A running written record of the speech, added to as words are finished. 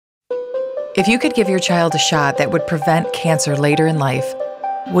If you could give your child a shot that would prevent cancer later in life,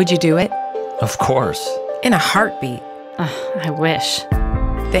 would you do it? Of course. In a heartbeat. I wish.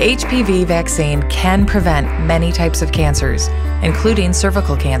 The HPV vaccine can prevent many types of cancers, including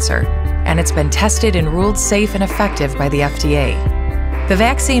cervical cancer, and it's been tested and ruled safe and effective by the FDA. The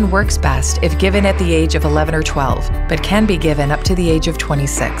vaccine works best if given at the age of 11 or 12, but can be given up to the age of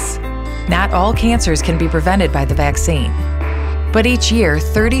 26. Not all cancers can be prevented by the vaccine. But each year,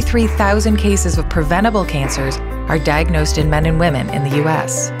 33,000 cases of preventable cancers are diagnosed in men and women in the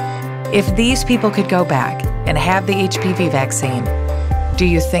U.S. If these people could go back and have the HPV vaccine, do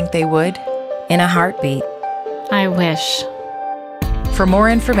you think they would? In a heartbeat. I wish. For more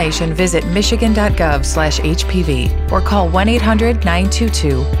information, visit michigan.gov/HPV or call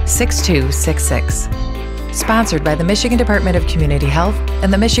 1-800-922-6266. Sponsored by the Michigan Department of Community Health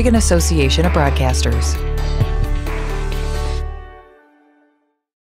and the Michigan Association of Broadcasters.